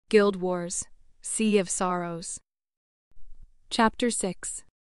Guild Wars, Sea of Sorrows. Chapter 6.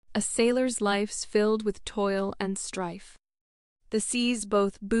 A sailor's life's filled with toil and strife. The seas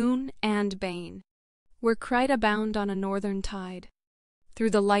both boon and bane, where Crita bound on a northern tide,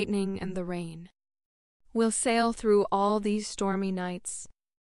 through the lightning and the rain. We'll sail through all these stormy nights,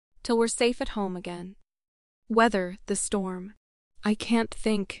 till we're safe at home again. Weather the storm. I can't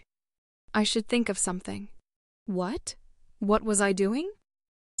think. I should think of something. What? What was I doing?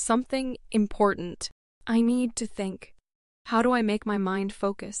 Something important. I need to think. How do I make my mind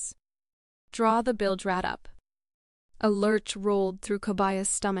focus? Draw the bilge rat up. A lurch rolled through Kobaya's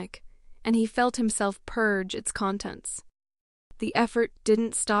stomach, and he felt himself purge its contents. The effort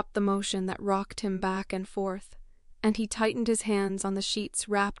didn't stop the motion that rocked him back and forth, and he tightened his hands on the sheets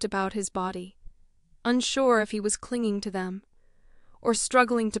wrapped about his body, unsure if he was clinging to them, or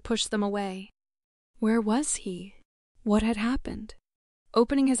struggling to push them away. Where was he? What had happened?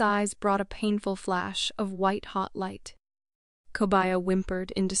 Opening his eyes brought a painful flash of white-hot light. Kobaya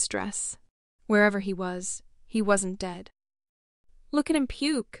whimpered in distress. Wherever he wasn't dead. Look at him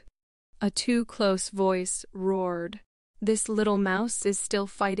puke! A too-close voice roared. This little mouse is still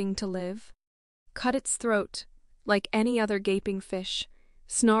fighting to live. Cut its throat, like any other gaping fish,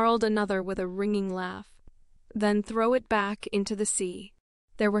 snarled another with a ringing laugh. Then throw it back into the sea.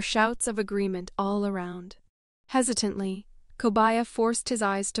 There were shouts of agreement all around. Hesitantly, Kobaya forced his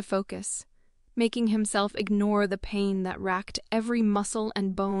eyes to focus, making himself ignore the pain that racked every muscle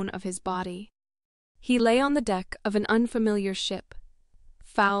and bone of his body. He lay on the deck of an unfamiliar ship,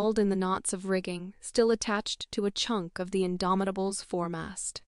 fouled in the knots of rigging, still attached to a chunk of the Indomitable's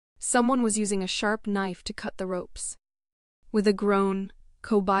foremast. Someone was using a sharp knife to cut the ropes. With a groan,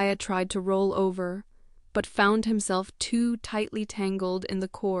 Kobaya tried to roll over, but found himself too tightly tangled in the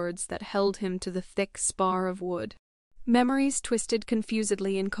cords that held him to the thick spar of wood. Memories twisted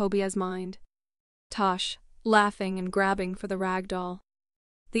confusedly in Kobaya's mind. Tosh, laughing and grabbing for the rag doll.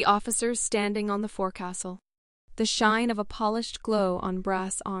 The officers standing on the forecastle. The shine of a polished glow on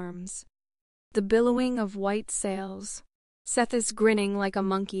brass arms. The billowing of white sails. Sethis grinning like a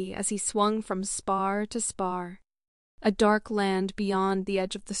monkey as he swung from spar to spar. A dark land beyond the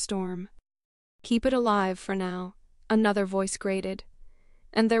edge of the storm. Keep it alive for now, another voice grated,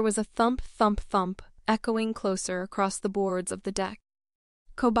 and there was a thump, thump, thump, echoing closer across the boards of the deck.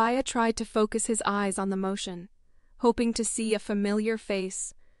 Kobaya tried to focus his eyes on the motion, hoping to see a familiar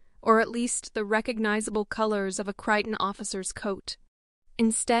face, or at least the recognizable colors of a Crichton officer's coat.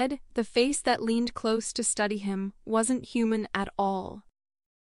 Instead, the face that leaned close to study him wasn't human at all.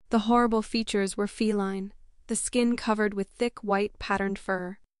 The horrible features were feline, the skin covered with thick white patterned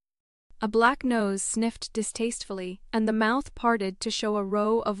fur. A black nose sniffed distastefully, and the mouth parted to show a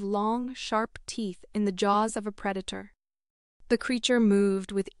row of long, sharp teeth in the jaws of a predator. The creature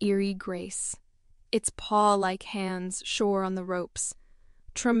moved with eerie grace. Its paw-like hands shore on the ropes,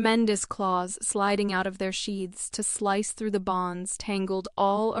 tremendous claws sliding out of their sheaths to slice through the bonds tangled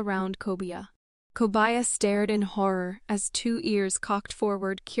all around Kobaya. Kobaya stared in horror as two ears cocked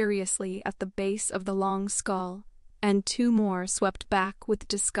forward curiously at the base of the long skull, and two more swept back with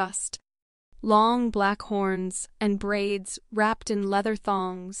disgust. Long black horns and braids wrapped in leather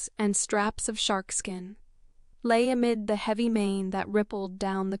thongs and straps of sharkskin lay amid the heavy mane that rippled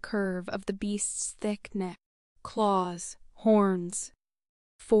down the curve of the beast's thick neck. Claws, horns,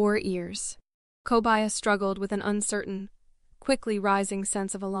 4 ears. Kobaya struggled with an uncertain, quickly rising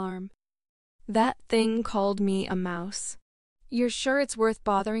sense of alarm. That thing called me a mouse. You're sure it's worth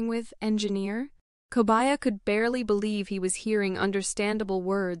bothering with, engineer? Kobaya could barely believe he was hearing understandable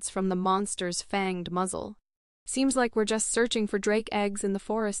words from the monster's fanged muzzle. Seems like we're just searching for drake eggs in the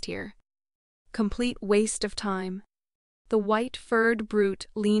forest here. Complete waste of time. The white-furred brute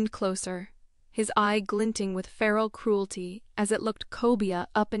leaned closer, his eye glinting with feral cruelty as it looked Kobaya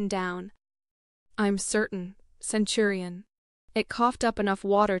up and down. I'm certain, Centurion. It coughed up enough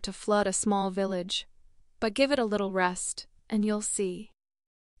water to flood a small village. But give it a little rest, and you'll see.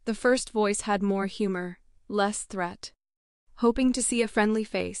 The first voice had more humor, less threat. Hoping to see a friendly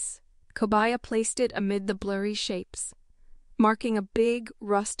face, Kobaya placed it amid the blurry shapes, marking a big,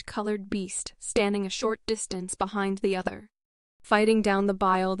 rust-colored beast standing a short distance behind the other, fighting down the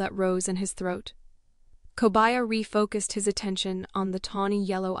bile that rose in his throat. Kobaya refocused his attention on the tawny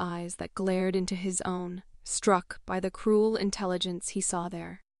yellow eyes that glared into his own, struck by the cruel intelligence he saw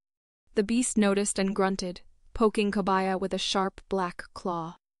there. The beast noticed and grunted, poking Kobaya with a sharp black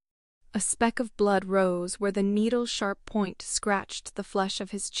claw. A speck of blood rose where the needle-sharp point scratched the flesh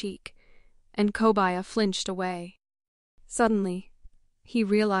of his cheek, and Kobaya flinched away. Suddenly, he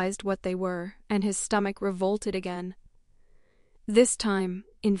realized what they were, and his stomach revolted again. This time,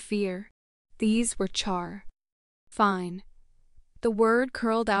 in fear. These were Char. Fine. The word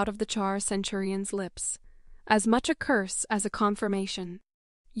curled out of the Char centurion's lips, as much a curse as a confirmation.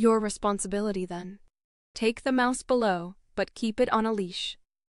 Your responsibility, then. Take the mouse below, but keep it on a leash.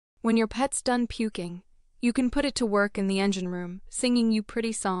 When your pet's done puking, you can put it to work in the engine room, singing you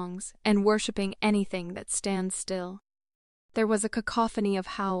pretty songs and worshipping anything that stands still. There was a cacophony of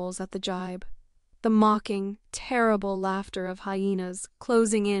howls at the jibe, the mocking, terrible laughter of hyenas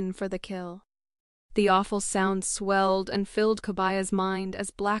closing in for the kill. The awful sound swelled and filled Kobaya's mind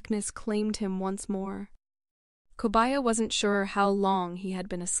as blackness claimed him once more. Kobaya wasn't sure how long he had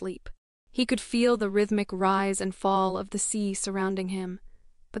been asleep. He could feel the rhythmic rise and fall of the sea surrounding him,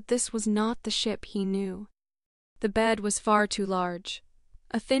 but this was not the ship he knew. The bed was far too large,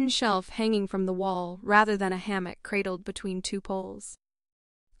 a thin shelf hanging from the wall rather than a hammock cradled between two poles.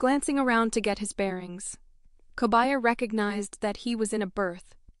 Glancing around to get his bearings, Kobaya recognized that he was in a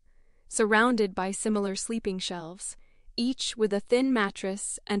berth, surrounded by similar sleeping shelves, each with a thin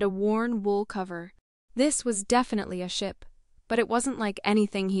mattress and a worn wool cover. This was definitely a ship, but it wasn't like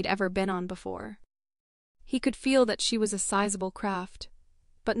anything he'd ever been on before. He could feel that she was a sizable craft,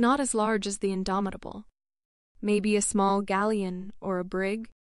 but not as large as the Indomitable. Maybe a small galleon or a brig?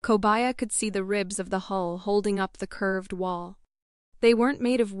 Kobaya could see the ribs of the hull holding up the curved wall. They weren't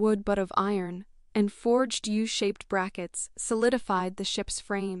made of wood but of iron, and forged U-shaped brackets solidified the ship's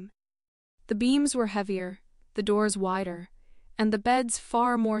frame. The beams were heavier, the doors wider, and the beds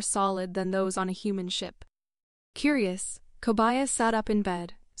far more solid than those on a human ship. Curious, Kobaya sat up in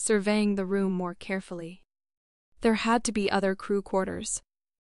bed, surveying the room more carefully. There had to be other crew quarters.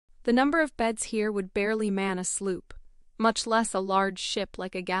 The number of beds here would barely man a sloop, much less a large ship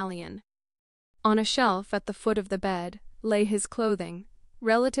like a galleon. On a shelf at the foot of the bed lay his clothing,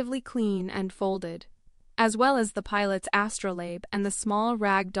 relatively clean and folded, as well as the pilot's astrolabe and the small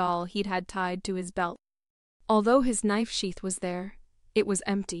rag doll he'd had tied to his belt. Although his knife sheath was there, it was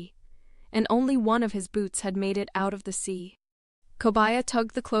empty, and only one of his boots had made it out of the sea. Kobaya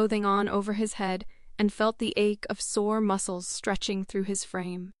tugged the clothing on over his head and felt the ache of sore muscles stretching through his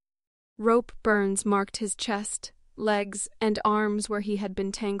frame. Rope burns marked his chest, legs, and arms where he had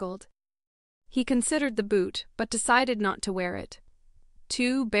been tangled. He considered the boot, but decided not to wear it.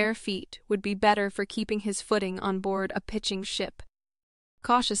 2 bare feet would be better for keeping his footing on board a pitching ship.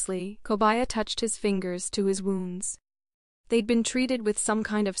 Cautiously, Kobaya touched his fingers to his wounds. They'd been treated with some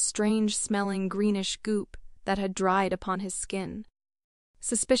kind of strange-smelling greenish goop that had dried upon his skin.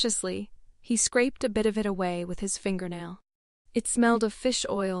 Suspiciously, he scraped a bit of it away with his fingernail. It smelled of fish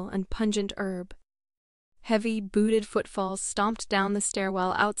oil and pungent herb. Heavy, booted footfalls stomped down the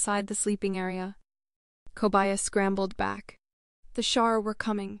stairwell outside the sleeping area. Kobaya scrambled back. The Shar were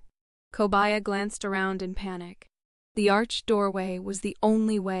coming. Kobaya glanced around in panic. The arched doorway was the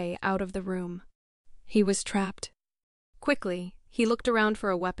only way out of the room. He was trapped. Quickly, he looked around for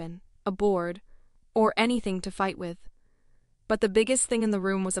a weapon, a board, or anything to fight with. But the biggest thing in the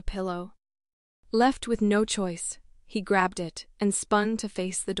room was a pillow. Left with no choice, he grabbed it and spun to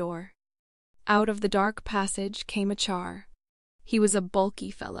face the door. Out of the dark passage came a Char. He was a bulky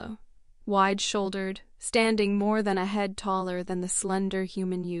fellow, wide-shouldered, standing more than a head taller than the slender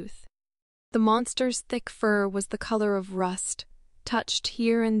human youth. The monster's thick fur was the color of rust, touched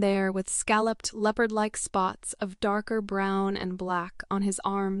here and there with scalloped leopard-like spots of darker brown and black on his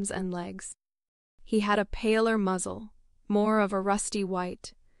arms and legs. He had a paler muzzle, more of a rusty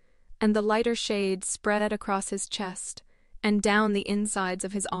white, and the lighter shade spread across his chest and down the insides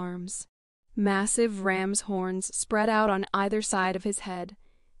of his arms. Massive ram's horns spread out on either side of his head,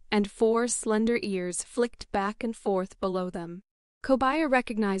 and 4 slender ears flicked back and forth below them. Kobaya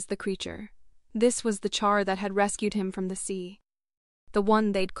recognized the creature. This was the Char that had rescued him from the sea, the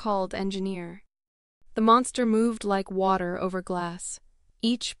one they'd called Engineer. The monster moved like water over glass,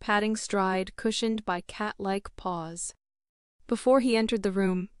 each padding stride cushioned by cat-like paws. Before he entered the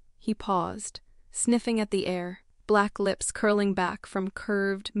room, he paused, sniffing at the air, black lips curling back from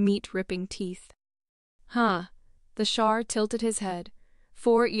curved, meat-ripping teeth. Huh. The Char tilted his head,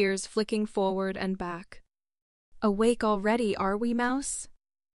 4 ears flicking forward and back. Awake already, are we, mouse?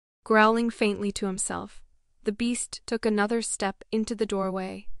 Growling faintly to himself, the beast took another step into the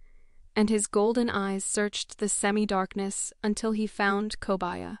doorway, and his golden eyes searched the semi-darkness until he found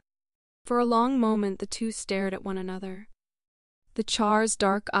Kobaya. For a long moment the two stared at one another. The Char's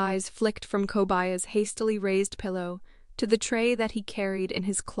dark eyes flicked from Kobaya's hastily raised pillow to the tray that he carried in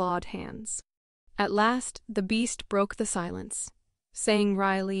his clawed hands. At last the beast broke the silence, saying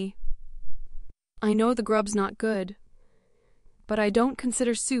wryly, "I know the grub's not good, but I don't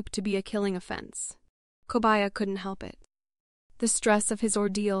consider soup to be a killing offense." Kobaya couldn't help it. The stress of his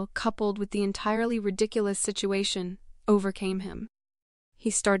ordeal, coupled with the entirely ridiculous situation, overcame him.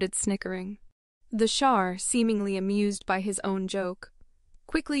 He started snickering. The Shar, seemingly amused by his own joke,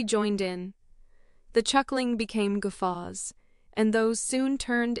 quickly joined in. The chuckling became guffaws, and those soon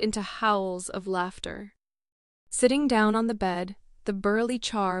turned into howls of laughter. Sitting down on the bed, the burly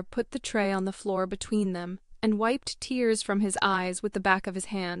Char put the tray on the floor between them and wiped tears from his eyes with the back of his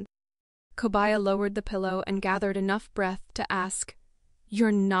hand. Kobaya lowered the pillow and gathered enough breath to ask,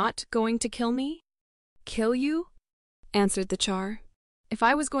 "You're not going to kill me?" "Kill you?" answered the Char. "If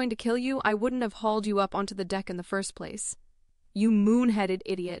I was going to kill you, I wouldn't have hauled you up onto the deck in the first place. You moon-headed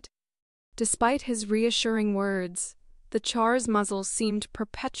idiot." Despite his reassuring words, the Char's muzzle seemed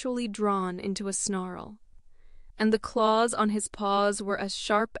perpetually drawn into a snarl, and the claws on his paws were as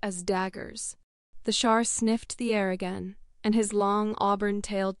sharp as daggers. The Char sniffed the air again, and his long auburn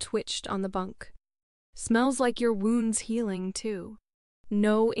tail twitched on the bunk. "Smells like your wound's healing, too.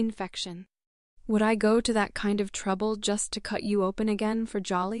 No infection. Would I go to that kind of trouble just to cut you open again for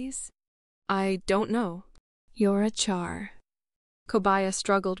jollies? I don't know. You're a Char." Kobaya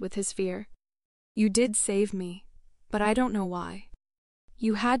struggled with his fear. "You did save me, but I don't know why.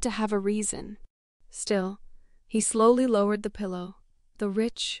 You had to have a reason." Still, he slowly lowered the pillow, the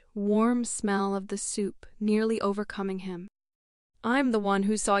rich, warm smell of the soup nearly overcoming him. "I'm the one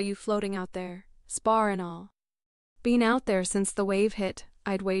who saw you floating out there, spar and all. Been out there since the wave hit,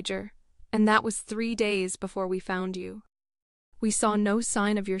 I'd wager, and that was 3 days before we found you. We saw no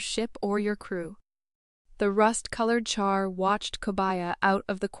sign of your ship or your crew." The rust-colored Char watched Kobaya out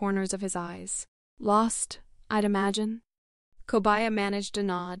of the corners of his eyes. "Lost, I'd imagine." Kobaya managed a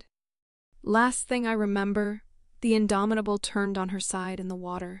nod. "Last thing I remember, the Indomitable turned on her side in the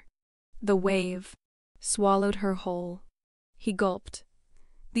water. The wave swallowed her whole." He gulped,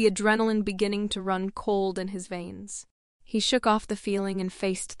 the adrenaline beginning to run cold in his veins. He shook off the feeling and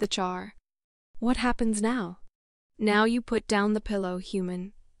faced the Char. "What happens now?" "Now you put down the pillow,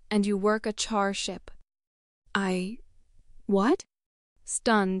 human, and you work a Char ship." What?"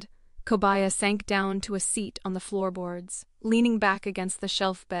 Stunned, Kobaya sank down to a seat on the floorboards, leaning back against the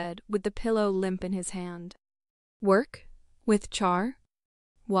shelf bed with the pillow limp in his hand. "Work? With Char?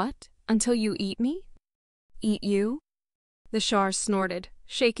 What, until you eat me?" "Eat you?" The Char snorted,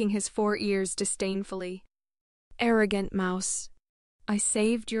 shaking his 4 ears disdainfully. "Arrogant mouse. I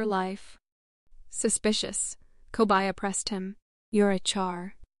saved your life." "Suspicious." Kobaya pressed him. "You're a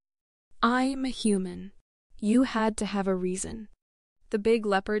Char. I'm a human. You had to have a reason." The big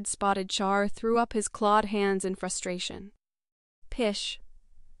leopard-spotted Char threw up his clawed hands in frustration. "Pish.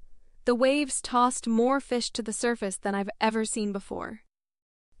 The waves tossed more fish to the surface than I've ever seen before.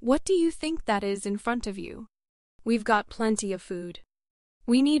 What do you think that is in front of you? We've got plenty of food.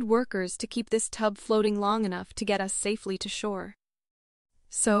 We need workers to keep this tub floating long enough to get us safely to shore."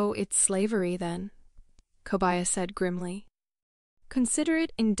 "So it's slavery, then," Kobaya said grimly. "Consider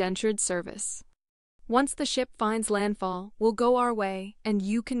it indentured service. Once the ship finds landfall, we'll go our way, and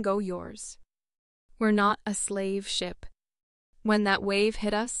you can go yours. We're not a slave ship. When that wave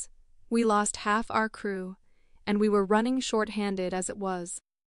hit us, we lost half our crew, and we were running short-handed as it was.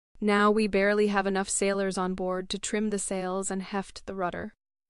 Now we barely have enough sailors on board to trim the sails and heft the rudder.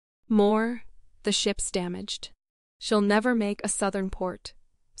 More, the ship's damaged. She'll never make a southern port,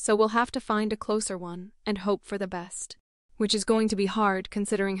 so we'll have to find a closer one and hope for the best, which is going to be hard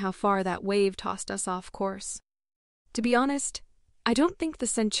considering how far that wave tossed us off course. To be honest, I don't think the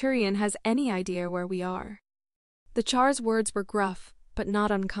Centurion has any idea where we are." The Char's words were gruff, but not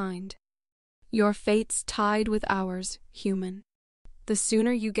unkind. "Your fate's tied with ours, human. The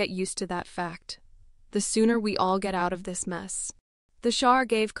sooner you get used to that fact, the sooner we all get out of this mess." The Char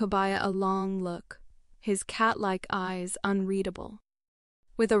gave Kobaya a long look, his cat-like eyes unreadable.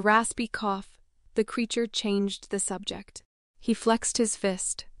 With a raspy cough, the creature changed the subject. He flexed his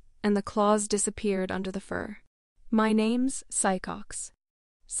fist, and the claws disappeared under the fur. "My name's Sycox."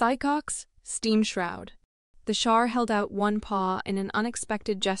 "Sycox, Steam Shroud." The Char held out one paw in an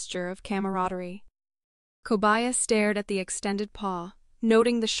unexpected gesture of camaraderie. Kobaya stared at the extended paw,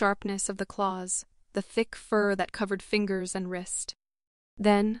 noting the sharpness of the claws, the thick fur that covered fingers and wrist.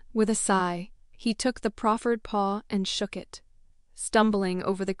 Then, with a sigh, he took the proffered paw and shook it, stumbling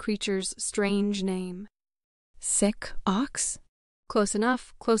over the creature's strange name. "Sick ox?" Close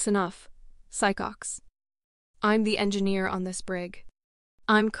enough, close enough. Sycox. "I'm the engineer on this brig.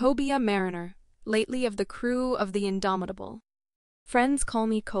 I'm Kobia Mariner, lately of the crew of the Indomitable. Friends call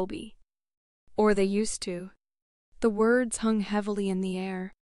me Kobe. Or they used to." The words hung heavily in the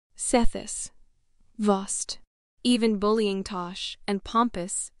air. Sethis, Vost, even bullying Tosh and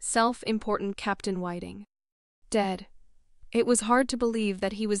pompous, self-important Captain Whiting. Dead. It was hard to believe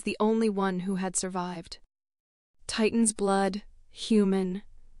that he was the only one who had survived. Titan's blood, human,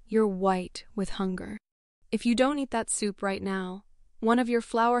 you're white with hunger. If you don't eat that soup right now, one of your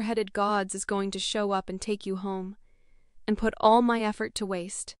flower-headed gods is going to show up and take you home, and put all my effort to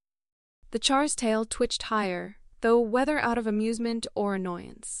waste. The char's tail twitched higher, though whether out of amusement or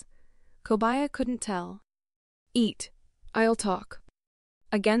annoyance. Kobaya couldn't tell. Eat. I'll talk.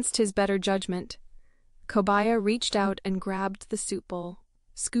 Against his better judgment, Kobaya reached out and grabbed the soup bowl,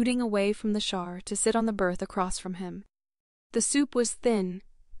 scooting away from the char to sit on the berth across from him. The soup was thin,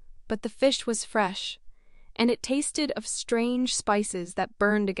 but the fish was fresh, and it tasted of strange spices that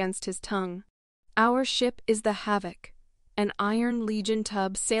burned against his tongue. Our ship is the Havoc, an Iron Legion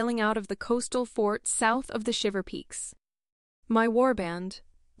tub sailing out of the coastal fort south of the Shiver Peaks. My warband,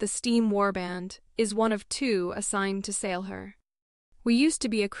 the Steam Warband, is one of 2 assigned to sail her. We used to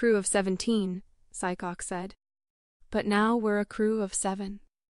be a crew of 17, Psychox said. But now we're a crew of 7.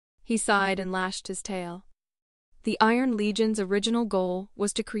 He sighed and lashed his tail. The Iron Legion's original goal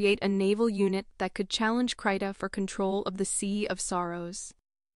was to create a naval unit that could challenge Kryta for control of the Sea of Sorrows.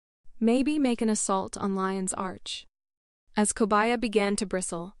 Maybe make an assault on Lion's Arch. As Kobaya began to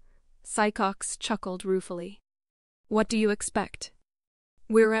bristle, Psychox chuckled ruefully. What do you expect?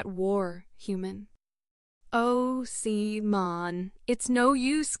 We're at war, human. Oh, see, man, it's no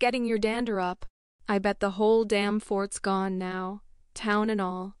use getting your dander up. I bet the whole damn fort's gone now, town and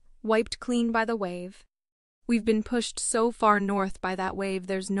all, wiped clean by the wave. We've been pushed so far north by that wave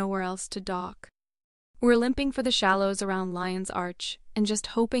there's nowhere else to dock. We're limping for the shallows around Lion's Arch and just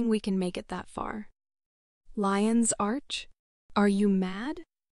hoping we can make it that far. Lion's Arch? Are you mad?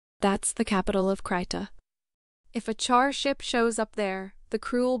 That's the capital of Kryta. If a char ship shows up there, the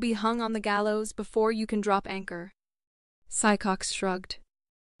crew will be hung on the gallows before you can drop anchor. Psychox shrugged.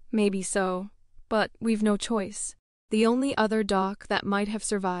 Maybe so, but we've no choice. The only other dock that might have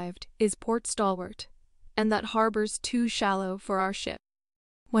survived is Port Stalwart, and that harbor's too shallow for our ship.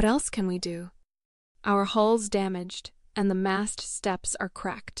 What else can we do? Our hull's damaged, and the mast steps are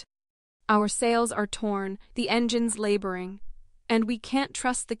cracked. Our sails are torn, the engine's laboring, and we can't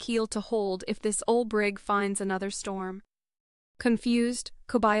trust the keel to hold if this old brig finds another storm. Confused,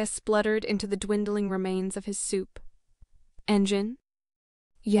 Kobaya spluttered into the dwindling remains of his soup. Engine?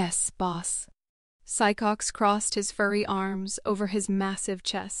 Yes, boss. Psychox crossed his furry arms over his massive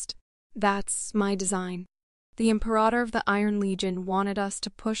chest. That's my design. The Imperator of the Iron Legion wanted us to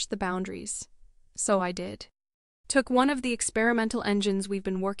push the boundaries, so I did. Took one of the experimental engines we've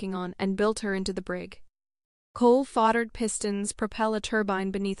been working on and built her into the brig. Coal-foddered pistons propel a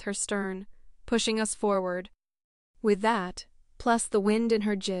turbine beneath her stern, pushing us forward. With that, plus the wind in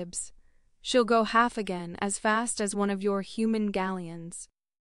her jibs, she'll go half again as fast as one of your human galleons.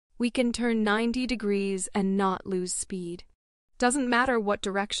 We can turn 90 degrees and not lose speed. Doesn't matter what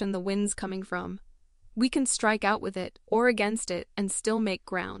direction the wind's coming from. We can strike out with it or against it and still make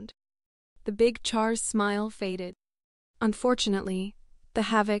ground. The big char's smile faded. Unfortunately, the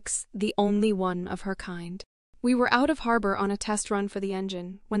Havoc's the only one of her kind. We were out of harbor on a test run for the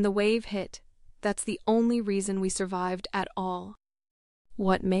engine when the wave hit. That's the only reason we survived at all.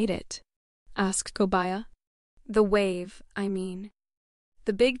 What made it? Asked Kobaya. The wave, I mean.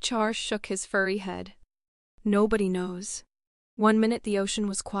 The big char shook his furry head. Nobody knows. One minute the ocean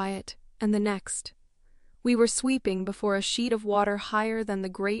was quiet, and the next, we were sweeping before a sheet of water higher than the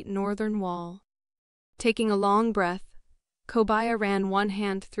Great Northern Wall. Taking a long breath, Kobaya ran one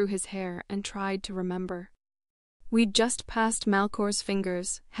hand through his hair and tried to remember. We'd just passed Malcor's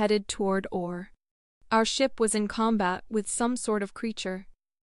fingers, headed toward Ore. Our ship was in combat with some sort of creature.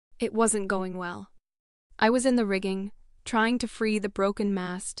 It wasn't going well. I was in the rigging, trying to free the broken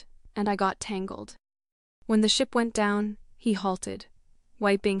mast, and I got tangled. When the ship went down, he halted,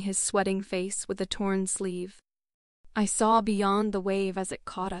 wiping his sweating face with a torn sleeve. I saw beyond the wave as it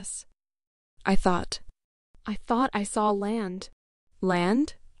caught us. I thought I saw land.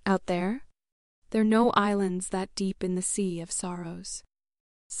 Land? Out there? There are no islands that deep in the Sea of Sorrows.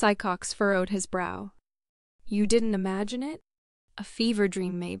 Psychox furrowed his brow. You didn't imagine it? A fever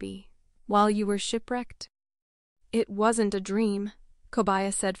dream, maybe, while you were shipwrecked? It wasn't a dream,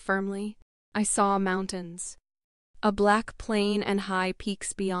 Kobaya said firmly. I saw mountains. A black plain and high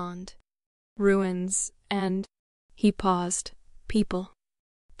peaks beyond. Ruins and... He paused. People.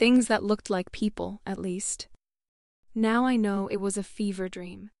 Things that looked like people, at least. Now I know it was a fever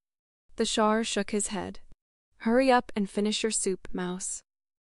dream. The Shar shook his head. Hurry up and finish your soup, Mouse.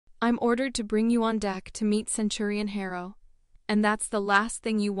 I'm ordered to bring you on deck to meet Centurion Harrow, and that's the last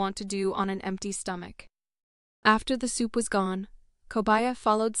thing you want to do on an empty stomach. After the soup was gone, Kobaya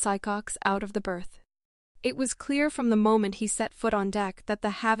followed Psychox out of the berth. It was clear from the moment he set foot on deck that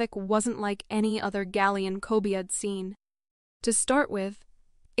the Havoc wasn't like any other galleon Kobe had seen. To start with,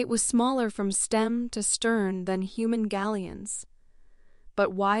 it was smaller from stem to stern than human galleons,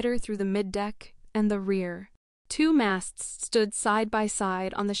 but wider through the middeck and the rear. 2 masts stood side by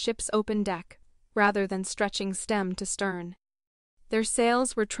side on the ship's open deck, rather than stretching stem to stern. Their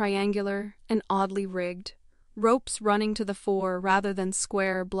sails were triangular and oddly rigged, ropes running to the fore rather than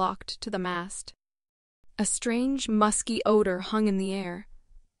square blocked to the mast. A strange, musky odor hung in the air,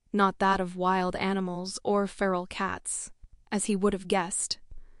 not that of wild animals or feral cats, as he would have guessed,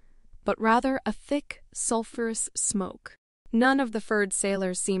 but rather a thick, sulphurous smoke. None of the furred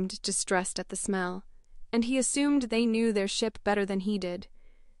sailors seemed distressed at the smell, and he assumed they knew their ship better than he did,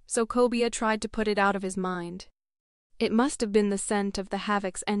 so Kobia tried to put it out of his mind. It must have been the scent of the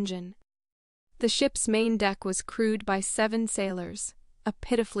Havoc's engine. The ship's main deck was crewed by 7 sailors, a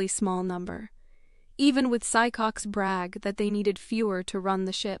pitifully small number, even with Sycock's brag that they needed fewer to run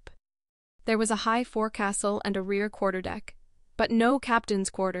the ship. There was a high forecastle and a rear quarterdeck, but no captain's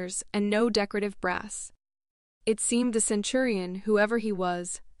quarters and no decorative brass. It seemed the centurion, whoever he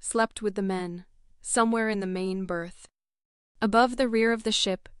was, slept with the men, somewhere in the main berth. Above the rear of the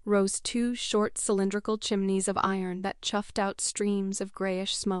ship rose 2 short cylindrical chimneys of iron that chuffed out streams of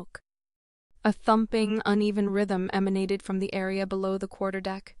grayish smoke. A thumping, uneven rhythm emanated from the area below the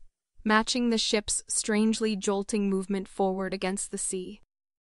quarterdeck, matching the ship's strangely jolting movement forward against the sea.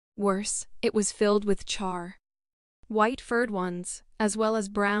 Worse, it was filled with char. White furred ones, as well as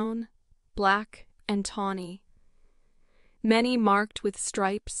brown, black, and tawny. Many marked with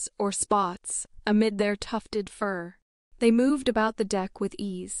stripes or spots amid their tufted fur. They moved about the deck with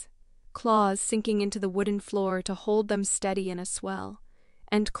ease, claws sinking into the wooden floor to hold them steady in a swell,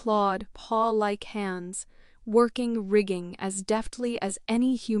 and clawed, paw-like hands working rigging as deftly as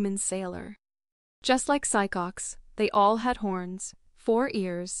any human sailor. Just like Sycock's, they all had horns, 4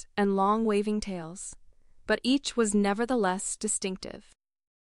 ears, and long waving tails, but each was nevertheless distinctive.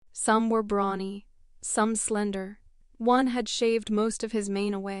 Some were brawny, some slender. One had shaved most of his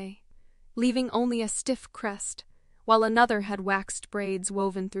mane away, leaving only a stiff crest, while another had waxed braids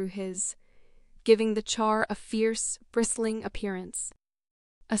woven through his, giving the char a fierce, bristling appearance.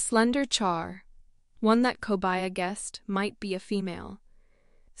 A slender char, one that Kobaya guessed might be a female,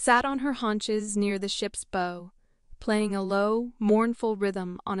 sat on her haunches near the ship's bow, playing a low, mournful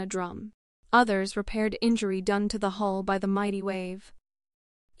rhythm on a drum. Others repaired injury done to the hull by the mighty wave.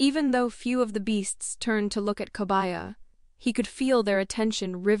 Even though few of the beasts turned to look at Kobaya, he could feel their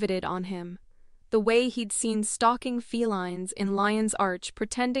attention riveted on him, the way he'd seen stalking felines in Lion's Arch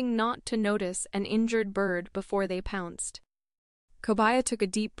pretending not to notice an injured bird before they pounced. Kobaya took a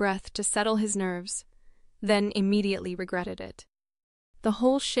deep breath to settle his nerves, then immediately regretted it. The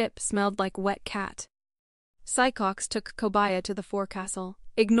whole ship smelled like wet cat. Sycox took Kobaya to the forecastle,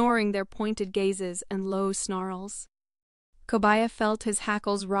 ignoring their pointed gazes and low snarls. Kobaya felt his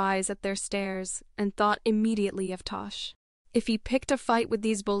hackles rise at their stares and thought immediately of Tosh. If he picked a fight with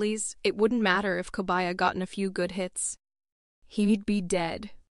these bullies, it wouldn't matter if Kobaya gotten a few good hits. He'd be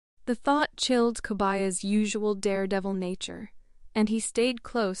dead. The thought chilled Kobaya's usual daredevil nature, and he stayed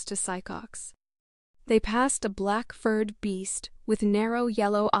close to Sycox. They passed a black-furred beast with narrow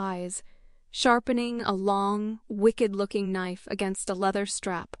yellow eyes, sharpening a long, wicked-looking knife against a leather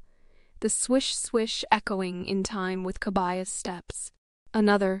strap, the swish-swish echoing in time with Kobaya's steps.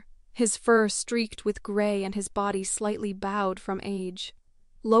 Another, his fur streaked with gray and his body slightly bowed from age,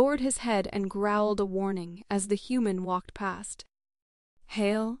 lowered his head and growled a warning as the human walked past.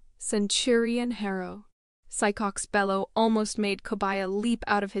 "Hail, Centurion Harrow!" Sycox's bellow almost made Kobaya leap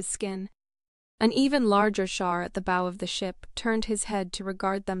out of his skin. An even larger Shar at the bow of the ship turned his head to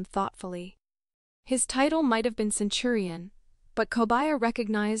regard them thoughtfully. His title might have been Centurion, but Kobaya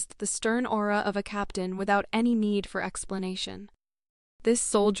recognized the stern aura of a captain without any need for explanation. This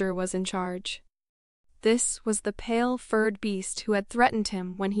soldier was in charge. This was the pale, furred beast who had threatened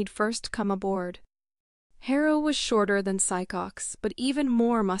him when he'd first come aboard. Harrow was shorter than Sycox, but even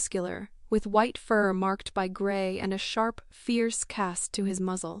more muscular, with white fur marked by gray and a sharp, fierce cast to his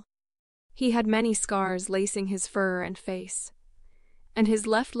muzzle. He had many scars lacing his fur and face, and his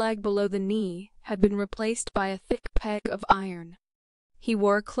left leg below the knee had been replaced by a thick peg of iron. He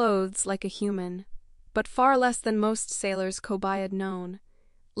wore clothes like a human, but far less than most sailors Kobaya had known,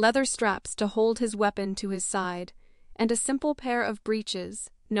 leather straps to hold his weapon to his side, and a simple pair of breeches,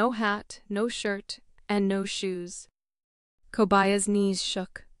 no hat, no shirt, and no shoes. Kobaya's knees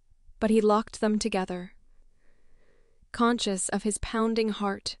shook, but he locked them together. Conscious of his pounding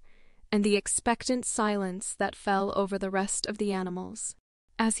heart and the expectant silence that fell over the rest of the animals.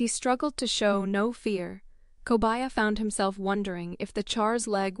 As he struggled to show no fear, Kobaya found himself wondering if the char's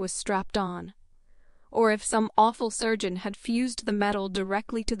leg was strapped on, or if some awful surgeon had fused the metal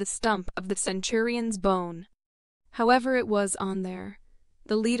directly to the stump of the centurion's bone. However it was on there,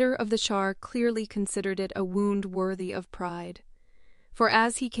 the leader of the char clearly considered it a wound worthy of pride, for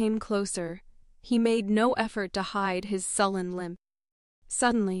as he came closer, he made no effort to hide his sullen limp.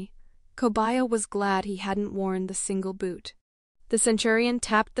 Suddenly, Kobaya was glad he hadn't worn the single boot. The centurion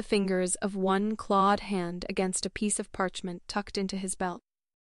tapped the fingers of one clawed hand against a piece of parchment tucked into his belt.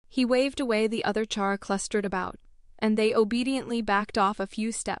 He waved away the other char clustered about, and they obediently backed off a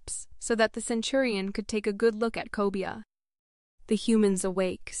few steps so that the centurion could take a good look at Kobaya. "The human's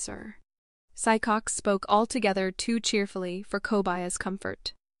awake, sir." Sycox spoke altogether too cheerfully for Kobaya's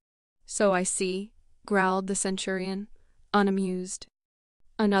comfort. "So I see," growled the centurion, unamused.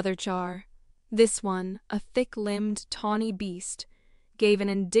 Another char, this one a thick-limbed, tawny beast, gave an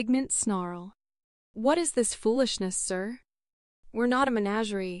indignant snarl. "What is this foolishness, sir? We're not a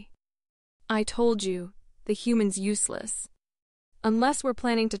menagerie. I told you, the human's useless. Unless we're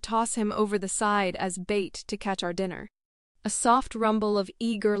planning to toss him over the side as bait to catch our dinner." A soft rumble of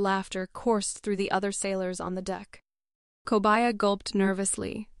eager laughter coursed through the other sailors on the deck. Kobaya gulped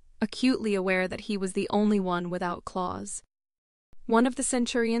nervously, acutely aware that he was the only one without claws. One of the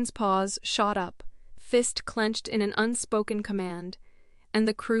centurion's paws shot up, fist clenched in an unspoken command, and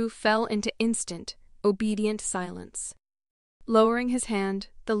the crew fell into instant, obedient silence. Lowering his hand,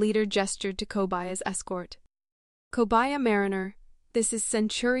 the leader gestured to Kobaya's escort. "Kobaya Mariner, this is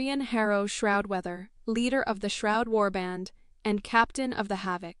Centurion Harrow Shroudweather, leader of the Shroud Warband and captain of the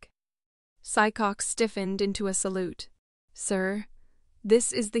Havoc." Sycox stiffened into a salute. "Sir,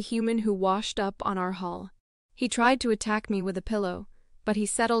 this is the human who washed up on our hull. He tried to attack me with a pillow, but he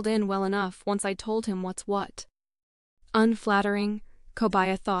settled in well enough once I told him what's what." Unflattering,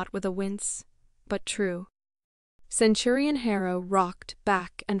 Kobaya thought with a wince, but true. Centurion Harrow rocked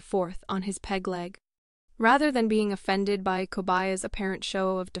back and forth on his peg leg. Rather than being offended by Kobaya's apparent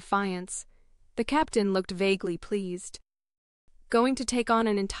show of defiance, the captain looked vaguely pleased. "Going to take on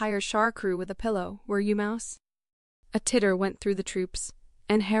an entire char crew with a pillow, were you, Mouse?" A titter went through the troops,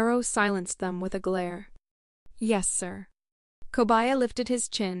 and Harrow silenced them with a glare. "Yes, sir." Kobaya lifted his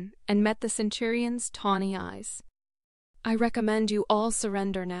chin and met the centurion's tawny eyes. "I recommend you all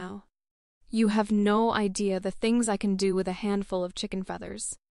surrender now. You have no idea the things I can do with a handful of chicken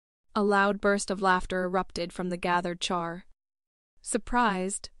feathers." A loud burst of laughter erupted from the gathered char.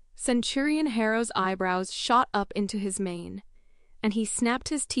 Surprised, Centurion Harrow's eyebrows shot up into his mane, and he snapped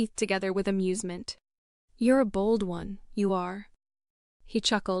his teeth together with amusement. "You're a bold one, you are." He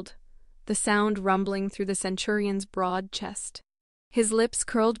chuckled, the sound rumbling through the centurion's broad chest. His lips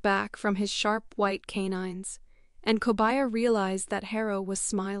curled back from his sharp white canines, and Kobaya realized that Harrow was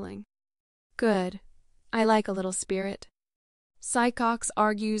smiling. "Good. I like a little spirit. Sycox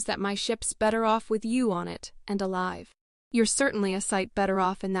argues that my ship's better off with you on it, and alive. You're certainly a sight better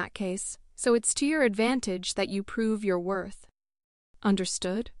off in that case, so it's to your advantage that you prove your worth."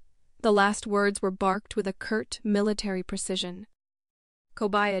 "Understood?" The last words were barked with a curt, military precision.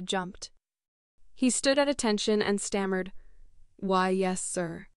 Kobaya jumped. He stood at attention and stammered, "Why, yes,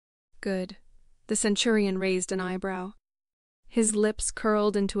 sir." "Good." The centurion raised an eyebrow. His lips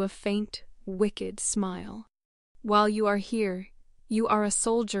curled into a faint, wicked smile. "While you are here, you are a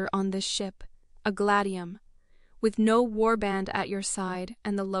soldier on this ship, a gladium, with no warband at your side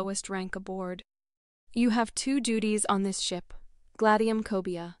and the lowest rank aboard. You have two duties on this ship, gladium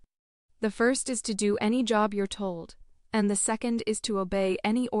cobia. The first is to do any job you're told, and the second is to obey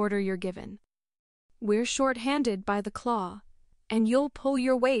any order you're given. We're short-handed by the claw, and you'll pull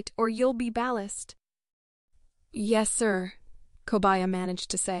your weight or you'll be ballast." "Yes, sir," Kobaya managed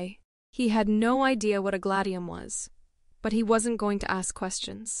to say. He had no idea what a gladium was, but he wasn't going to ask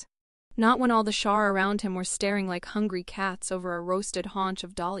questions. Not when all the char around him were staring like hungry cats over a roasted haunch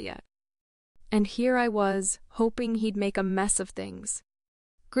of dahlia. And here I was, hoping he'd make a mess of things.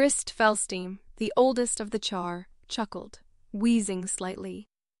 Grist Felsteam, the oldest of the char, chuckled, wheezing slightly.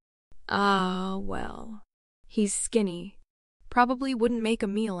 "Ah, well. He's skinny. Probably wouldn't make a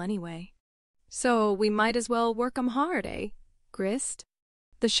meal anyway. So we might as well work 'em hard, eh, Grist?"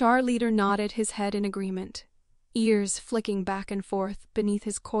 The char leader nodded his head in agreement, ears flicking back and forth beneath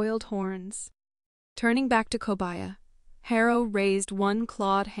his coiled horns. Turning back to Kobaya, Harrow raised one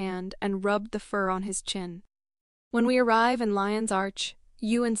clawed hand and rubbed the fur on his chin. "When we arrive in Lion's Arch,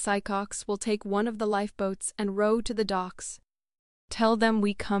 you and Sycox will take one of the lifeboats and row to the docks. Tell them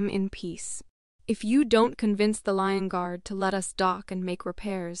we come in peace. If you don't convince the Lion Guard to let us dock and make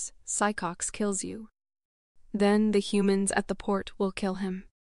repairs, Sycox kills you. Then the humans at the port will kill him.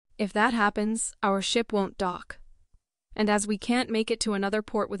 If that happens, our ship won't dock. And as we can't make it to another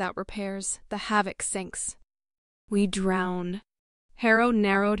port without repairs, the Havoc sinks. We drown. Harrow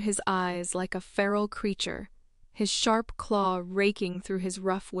narrowed his eyes like a feral creature, his sharp claw raking through his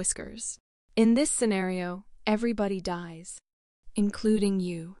rough whiskers. In this scenario, everybody dies, including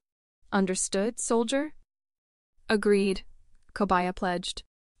you. Understood, soldier? Agreed, Kobaya pledged.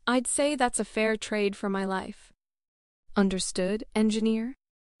 I'd say that's a fair trade for my life. Understood, engineer?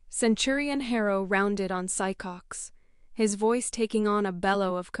 Centurion Harrow rounded on Sycox, his voice taking on a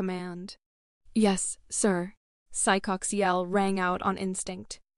bellow of command. Yes, sir. Sycox's yell rang out on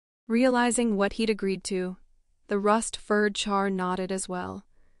instinct. Realizing what he'd agreed to, the rust-furred char nodded as well,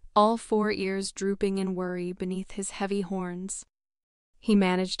 all 4 ears drooping in worry beneath his heavy horns. He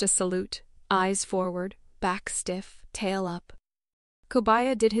managed a salute, eyes forward, back stiff, tail up.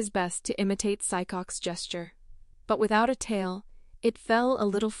 Kobaya did his best to imitate Sycox's gesture, but without a tail, it fell a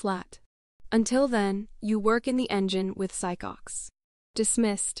little flat. Until then, you work in the engine with Sycox.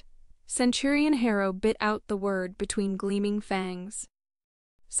 Dismissed. Centurion Harrow bit out the word between gleaming fangs.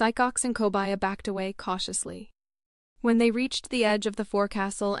 Sycox and Kobaya backed away cautiously. When they reached the edge of the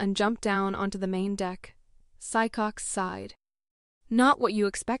forecastle and jumped down onto the main deck, Sycox sighed. Not what you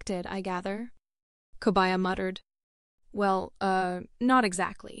expected, I gather. Kobaya muttered. Well, not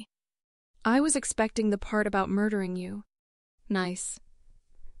exactly. I was expecting the part about murdering you. Nice.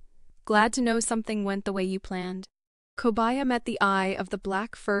 Glad to know something went the way you planned. Kobaya met the eye of the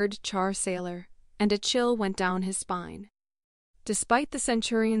black-furred char sailor, and a chill went down his spine. Despite the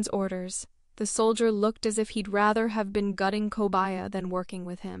Centurion's orders, the soldier looked as if he'd rather have been gutting Kobaya than working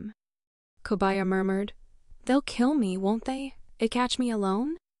with him. Kobaya murmured, They'll kill me, won't they? Catch me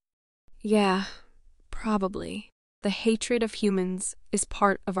alone? Yeah, probably. The hatred of humans is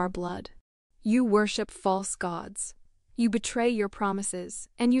part of our blood. You worship false gods. You betray your promises,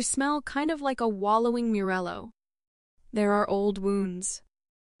 and you smell kind of like a wallowing Murello. There are old wounds,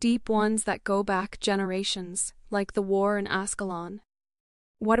 deep ones that go back generations, like the war in Ascalon.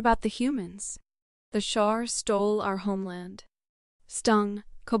 What about the humans? The Shar stole our homeland. Stung,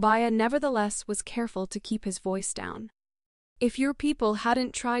 Kobaya nevertheless was careful to keep his voice down. If your people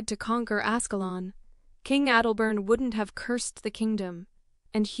hadn't tried to conquer Ascalon, King Adalbern wouldn't have cursed the kingdom,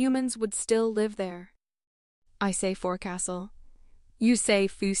 and humans would still live there. I say forecastle. You say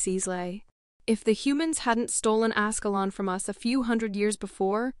Fusisley. If the humans hadn't stolen Ascalon from us a few hundred years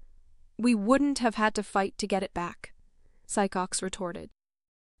before, we wouldn't have had to fight to get it back, Sycox retorted.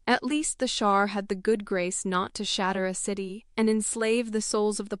 At least the Shar had the good grace not to shatter a city and enslave the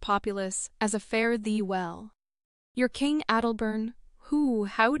souls of the populace as a fare thee well. Your King Adalbern,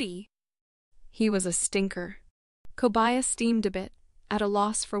 howdy. He was a stinker. Kobaya steamed a bit, at a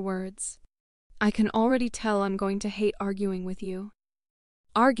loss for words. I can already tell I'm going to hate arguing with you.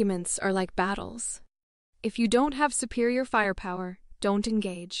 Arguments are like battles. If you don't have superior firepower, don't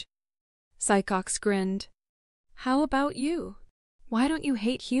engage. Sycox grinned. How about you? Why don't you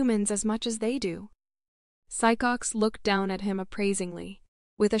hate humans as much as they do? Sycox looked down at him appraisingly.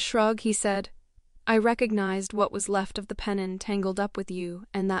 With a shrug, he said, I recognized what was left of the pennon tangled up with you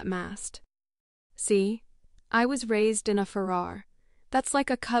and that mast. See, I was raised in a Farrar. That's like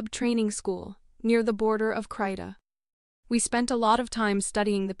a cub training school, near the border of Kryta. We spent a lot of time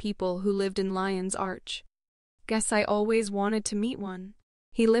studying the people who lived in Lion's Arch. Guess I always wanted to meet one.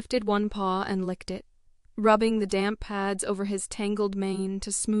 He lifted one paw and licked it, rubbing the damp pads over his tangled mane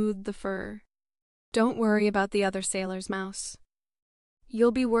to smooth the fur. Don't worry about the other sailors, Mouse.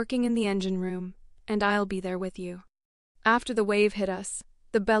 You'll be working in the engine room, and I'll be there with you. After the wave hit us,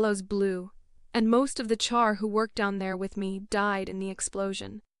 the bellows blew, and most of the char who worked down there with me died in the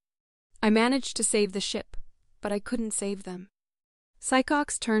explosion. I managed to save the ship, but I couldn't save them.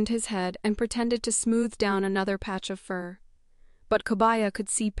 Sycox turned his head and pretended to smooth down another patch of fur, but Kobaya could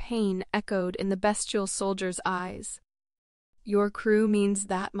see pain echoed in the bestial soldier's eyes. Your crew means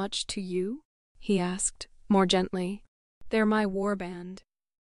that much to you? He asked, more gently. They're my warband.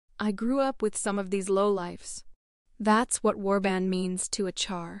 I grew up with some of these lowlifes. That's what warband means to a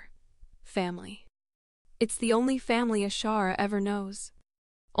char. Family. It's the only family a Shar ever knows.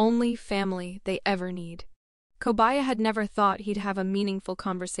 Only family they ever need. Kobaya had never thought he'd have a meaningful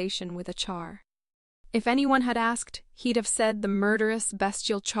conversation with a char. If anyone had asked, he'd have said the murderous,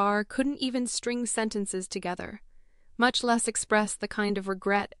 bestial char couldn't even string sentences together, much less express the kind of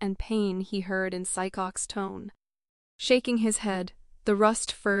regret and pain he heard in Sycox's tone. Shaking his head, the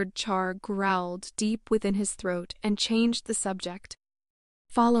rust-furred char growled deep within his throat and changed the subject.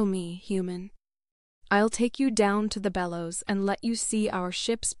 Follow me, human. I'll take you down to the bellows and let you see our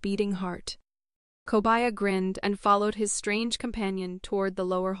ship's beating heart. Kobaya grinned and followed his strange companion toward the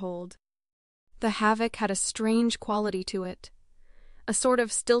lower hold. The havoc had a strange quality to it, a sort of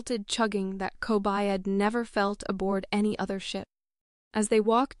stilted chugging that Kobaya had never felt aboard any other ship. As they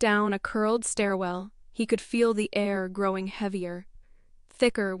walked down a curled stairwell, he could feel the air growing heavier,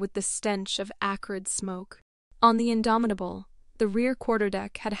 thicker with the stench of acrid smoke. On the Indomitable, the rear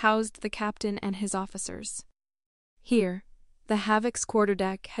quarterdeck had housed the captain and his officers. Here, the Havoc's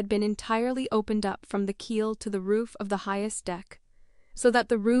quarterdeck had been entirely opened up from the keel to the roof of the highest deck, so that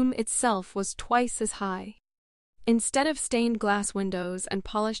the room itself was twice as high. Instead of stained glass windows and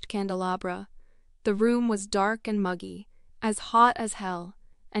polished candelabra, the room was dark and muggy, as hot as hell,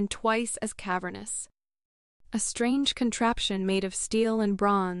 and twice as cavernous. A strange contraption made of steel and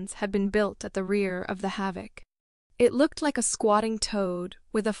bronze had been built at the rear of the Havoc. It looked like a squatting toad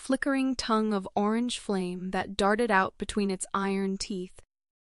with a flickering tongue of orange flame that darted out between its iron teeth.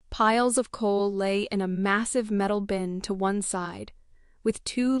 Piles of coal lay in a massive metal bin to one side, with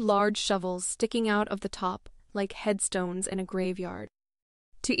two large shovels sticking out of the top like headstones in a graveyard.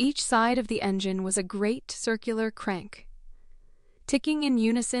 To each side of the engine was a great circular crank, ticking in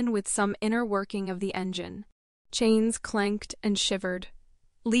unison with some inner working of the engine. Chains clanked and shivered,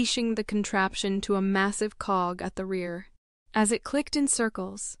 leashing the contraption to a massive cog at the rear. As it clicked in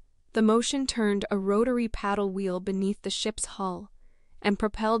circles, the motion turned a rotary paddle wheel beneath the ship's hull and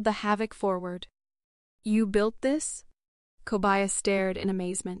propelled the Havoc forward. "You built this?" Kobaya stared in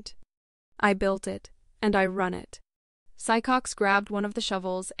amazement. "I built it, and I run it." Sycox grabbed one of the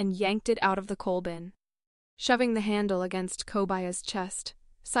shovels and yanked it out of the coal bin. Shoving the handle against Kobaya's chest,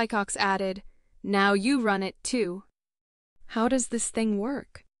 Sycox added, "Now you run it, too." "How does this thing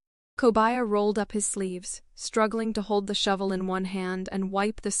work?" Kobaya rolled up his sleeves, struggling to hold the shovel in one hand and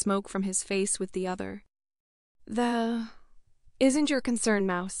wipe the smoke from his face with the other. "Isn't your concern,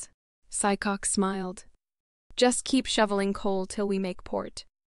 Mouse?" Sycox smiled. "Just keep shoveling coal till we make port.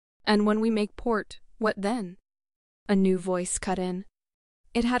 And when we make port, what then?" A new voice cut in.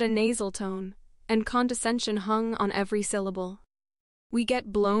 It had a nasal tone, and condescension hung on every syllable. "We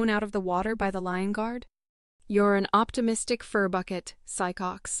get blown out of the water by the Lion Guard?" "You're an optimistic fur bucket,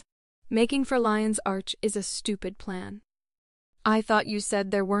 Sycox. Making for Lion's Arch is a stupid plan." "I thought you said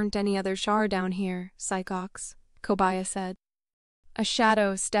there weren't any other Shar down here, Sycox," Kobaya said. A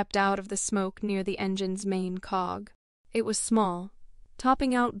shadow stepped out of the smoke near the engine's main cog. It was small,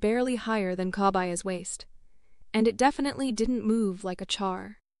 topping out barely higher than Kobaya's waist, and it definitely didn't move like a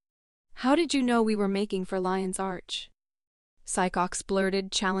char. "How did you know we were making for Lion's Arch?" Sycox blurted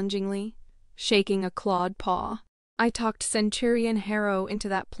challengingly, shaking a clawed paw. "I talked Centurion Harrow into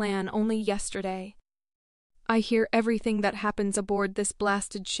that plan only yesterday. I hear everything that happens aboard this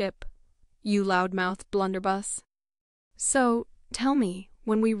blasted ship, you loudmouthed blunderbuss. So, tell me,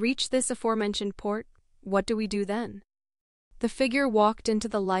 when we reach this aforementioned port, what do we do then?" The figure walked into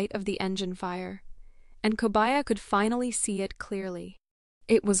the light of the engine fire, and Kobaya could finally see it clearly.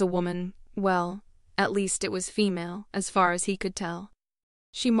 It was a woman, well, at least it was female, as far as he could tell.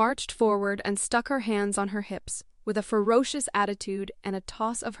 She marched forward and stuck her hands on her hips, with a ferocious attitude and a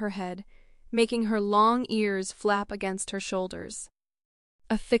toss of her head, making her long ears flap against her shoulders.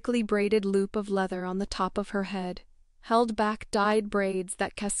 A thickly braided loop of leather on the top of her head held back dyed braids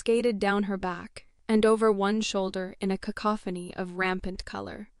that cascaded down her back and over one shoulder in a cacophony of rampant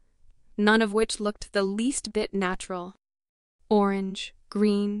color, none of which looked the least bit natural. Orange,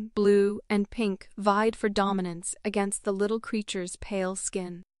 green, blue, and pink vied for dominance against the little creature's pale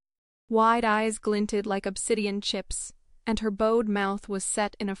skin. Wide eyes glinted like obsidian chips, and her bowed mouth was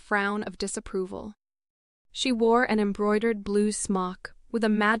set in a frown of disapproval. She wore an embroidered blue smock with a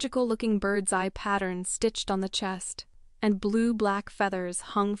magical-looking bird's-eye pattern stitched on the chest, and blue-black feathers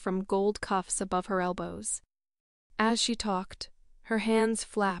hung from gold cuffs above her elbows. As she talked, her hands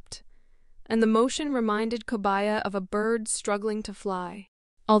flapped, and the motion reminded Kobaya of a bird struggling to fly.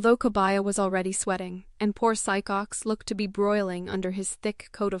 Although Kobaya was already sweating, and poor Sycox looked to be broiling under his thick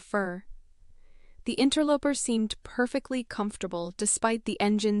coat of fur, the interloper seemed perfectly comfortable despite the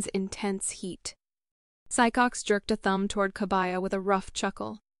engine's intense heat. Sycox jerked a thumb toward Kobaya with a rough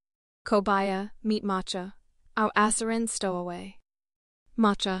chuckle. "Kobaya, meet Matcha, our Aceran stowaway.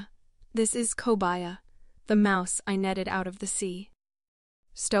 Matcha, this is Kobaya, the mouse I netted out of the sea."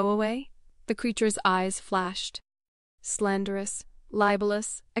 "Stowaway?" The creature's eyes flashed. Slanderous,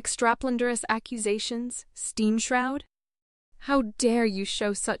 libelous, extrapolundrous accusations, steam shroud? How dare you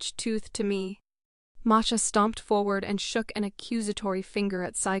show such tooth to me? Matcha stomped forward and shook an accusatory finger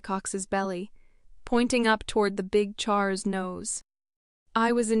at Sycox's belly, pointing up toward the big char's nose.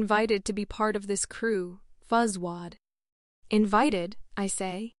 "I was invited to be part of this crew, Fuzzwad." "Invited, I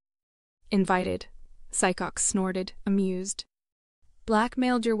say." "Invited," Psychox snorted, amused.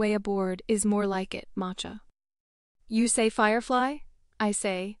 Blackmailed your way aboard is more like it, Matcha. You say Firefly? I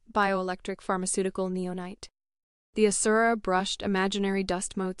say bioelectric pharmaceutical neonite. The Asura brushed imaginary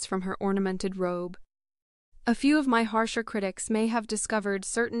dust motes from her ornamented robe. A few of my harsher critics may have discovered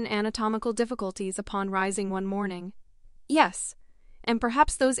certain anatomical difficulties upon rising one morning. Yes, and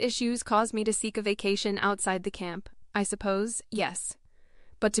perhaps those issues caused me to seek a vacation outside the camp. I suppose, yes.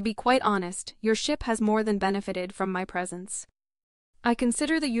 But to be quite honest, your ship has more than benefited from my presence. I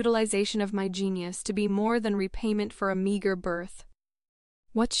consider the utilization of my genius to be more than repayment for a meager berth.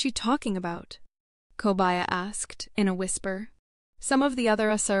 What's she talking about? Kobaya asked, in a whisper. Some of the other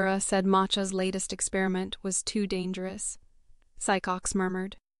Asura said Matcha's latest experiment was too dangerous. Psychox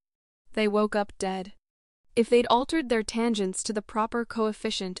murmured. They woke up dead. If they'd altered their tangents to the proper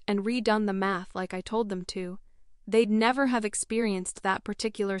coefficient and redone the math like I told them to, they'd never have experienced that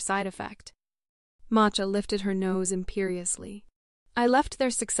particular side effect. Matcha lifted her nose imperiously. I left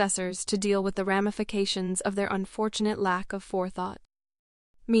their successors to deal with the ramifications of their unfortunate lack of forethought.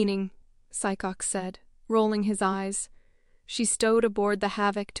 Meaning, Psychox said, rolling his eyes. She stowed aboard the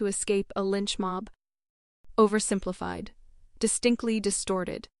Havoc to escape a lynch mob. Oversimplified, distinctly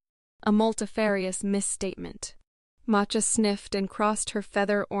distorted, a multifarious misstatement. Matcha sniffed and crossed her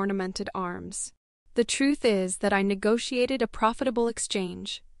feather-ornamented arms. The truth is that I negotiated a profitable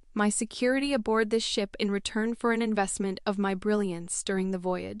exchange, my security aboard this ship in return for an investment of my brilliance during the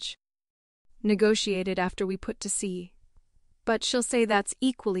voyage. Negotiated after we put to sea. But she'll say that's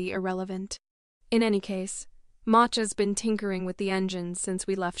equally irrelevant. In any case, Matcha's been tinkering with the engines since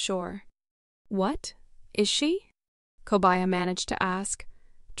we left shore. What? Is she? Kobaya managed to ask,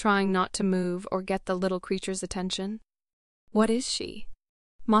 trying not to move or get the little creature's attention. What is she?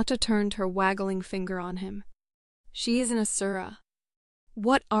 Matcha turned her waggling finger on him. She is an Asura.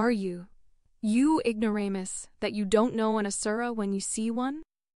 What are you? You ignoramus, that you don't know an Asura when you see one?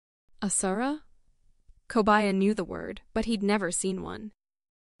 Asura? Kobaya knew the word, but he'd never seen one.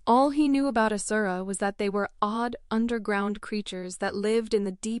 All he knew about Asura was that they were odd underground creatures that lived in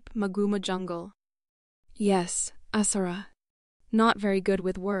the deep Maguma jungle. Yes, Asura. Not very good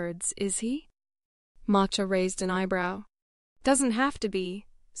with words, is he? Matcha raised an eyebrow. Doesn't have to be,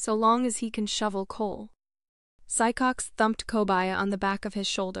 so long as he can shovel coal. Psychox thumped Kobaya on the back of his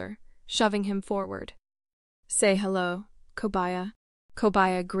shoulder, shoving him forward. Say hello, Kobaya.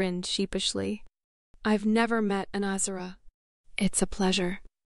 Kobaya grinned sheepishly. I've never met an Asura. It's a pleasure.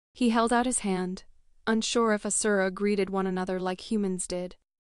 He held out his hand, unsure if Asura greeted one another like humans did.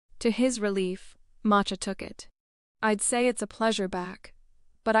 To his relief, Matcha took it. I'd say it's a pleasure back,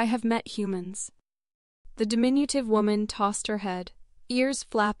 but I have met humans. The diminutive woman tossed her head, ears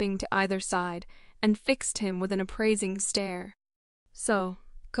flapping to either side, and fixed him with an appraising stare. So,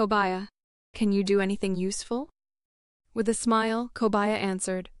 Kobaya, can you do anything useful? With a smile, Kobaya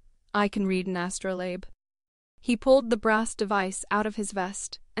answered, I can read an astrolabe. He pulled the brass device out of his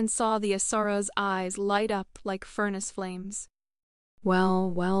vest and saw the Asura's eyes light up like furnace flames. Well,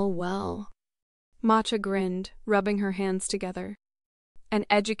 well, well. Matcha grinned, rubbing her hands together. An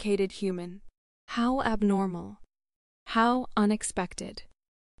educated human. How abnormal. How unexpected.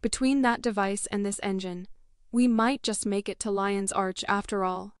 Between that device and this engine, we might just make it to Lion's Arch after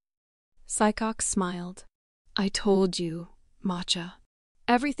all. Psychox smiled. I told you, Matcha.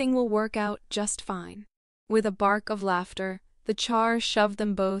 Everything will work out just fine. With a bark of laughter, the char shoved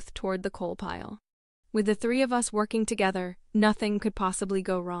them both toward the coal pile. With the three of us working together, nothing could possibly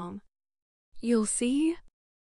go wrong. You'll see,